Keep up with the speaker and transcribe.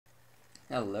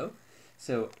Hello.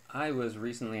 So I was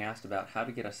recently asked about how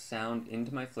to get a sound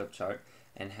into my flip chart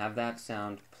and have that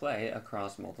sound play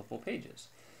across multiple pages.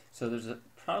 So there's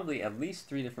probably at least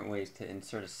 3 different ways to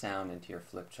insert a sound into your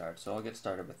flip chart. So I'll get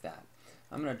started with that.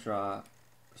 I'm going to draw a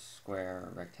square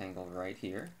rectangle right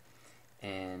here,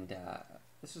 and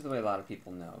this is the way a lot of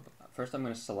people know. First I'm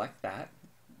going to select that,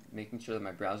 making sure that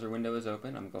my browser window is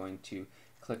open. I'm going to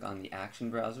click on the action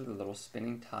browser, the little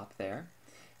spinning top there.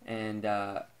 And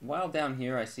while down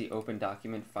here I see open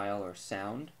document, file, or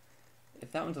sound,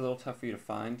 if that one's a little tough for you to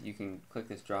find, you can click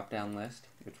this drop down list,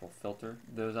 which will filter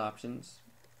those options.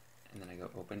 And then I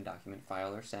go open document,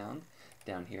 file, or sound.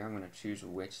 Down here I'm going to choose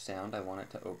which sound I want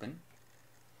it to open.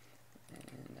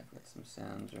 And I've got some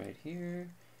sounds right here.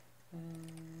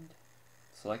 And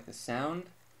select the sound,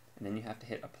 and then you have to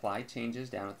hit apply changes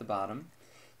down at the bottom.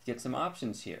 You get some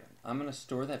options here. I'm going to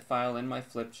store that file in my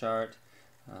flip chart.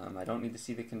 I don't need to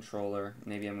see the controller.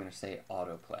 Maybe I'm going to say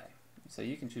autoplay. So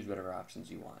you can choose whatever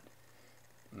options you want.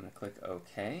 I'm going to click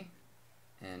OK.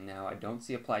 And now I don't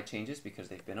see apply changes because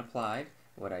they've been applied.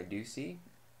 What I do see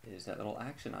is that little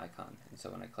action icon. And so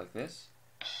when I click this,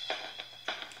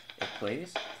 it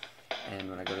plays. And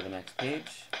when I go to the next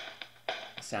page,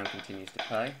 the sound continues to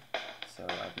play. So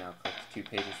I've now clicked 2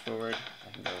 pages forward.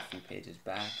 I can go a few pages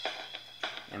back.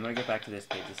 And when I get back to this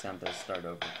page, the sound does start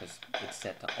over because it's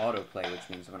set to autoplay, which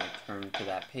means when I turn to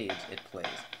that page, it plays.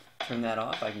 Turn that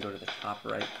off, I can go to the top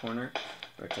right corner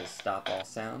where it says stop all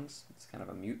sounds. It's kind of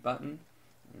a mute button,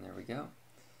 and there we go.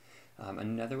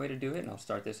 Another way to do it, and I'll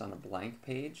start this on a blank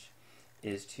page,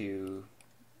 is to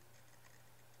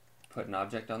put an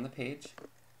object on the page,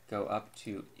 go up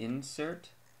to Insert,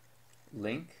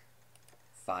 Link,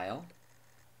 File,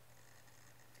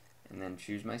 and then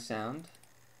choose my sound.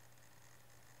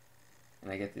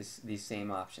 And I get these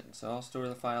same options. So I'll store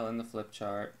the file in the flip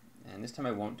chart, and this time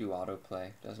I won't do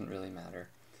autoplay, doesn't really matter.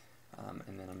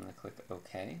 And then I'm going to click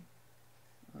OK.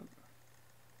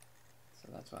 So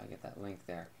that's why I get that link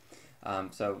there.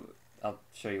 So I'll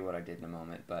show you what I did in a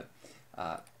moment, but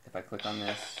if I click on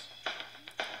this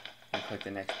and click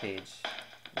the next page,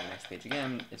 and the next page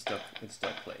again, it still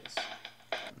plays.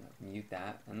 I'm going to mute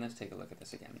that, and let's take a look at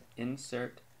this again.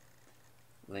 Insert,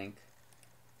 Link,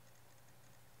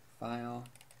 File.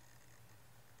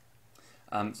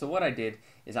 So what I did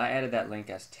is I added that link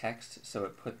as text, so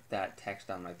it put that text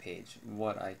on my page.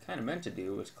 What I kind of meant to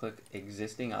do was click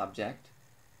existing object,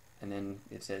 and then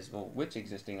it says, well, which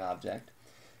existing object?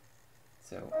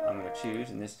 So I'm going to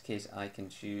choose, in this case I can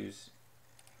choose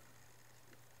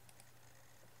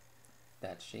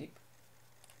that shape,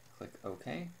 click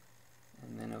OK,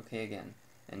 and then OK again.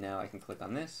 And now I can click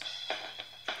on this,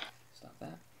 stop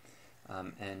that,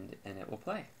 and it will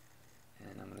play.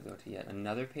 And I'm going to go to yet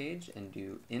another page and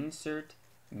do Insert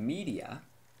Media,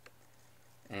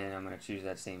 and I'm going to choose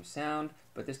that same sound,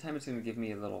 but this time it's going to give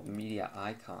me a little media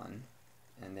icon,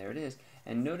 and there it is.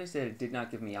 And notice that it did not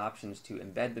give me options to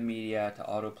embed the media, to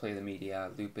autoplay the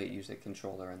media, loop it, use the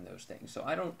controller, and those things. So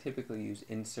I don't typically use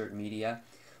Insert Media.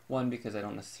 1, because I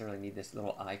don't necessarily need this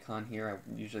little icon here.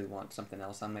 I usually want something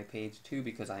else on my page. 2,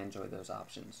 because I enjoy those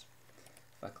options.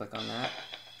 If I click on that,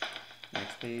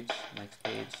 next page, next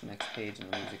page, next page,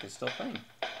 and the music is still playing.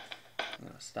 I'm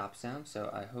going to stop sound, so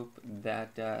I hope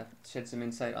that shed some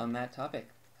insight on that topic.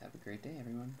 Have a great day,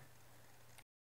 everyone.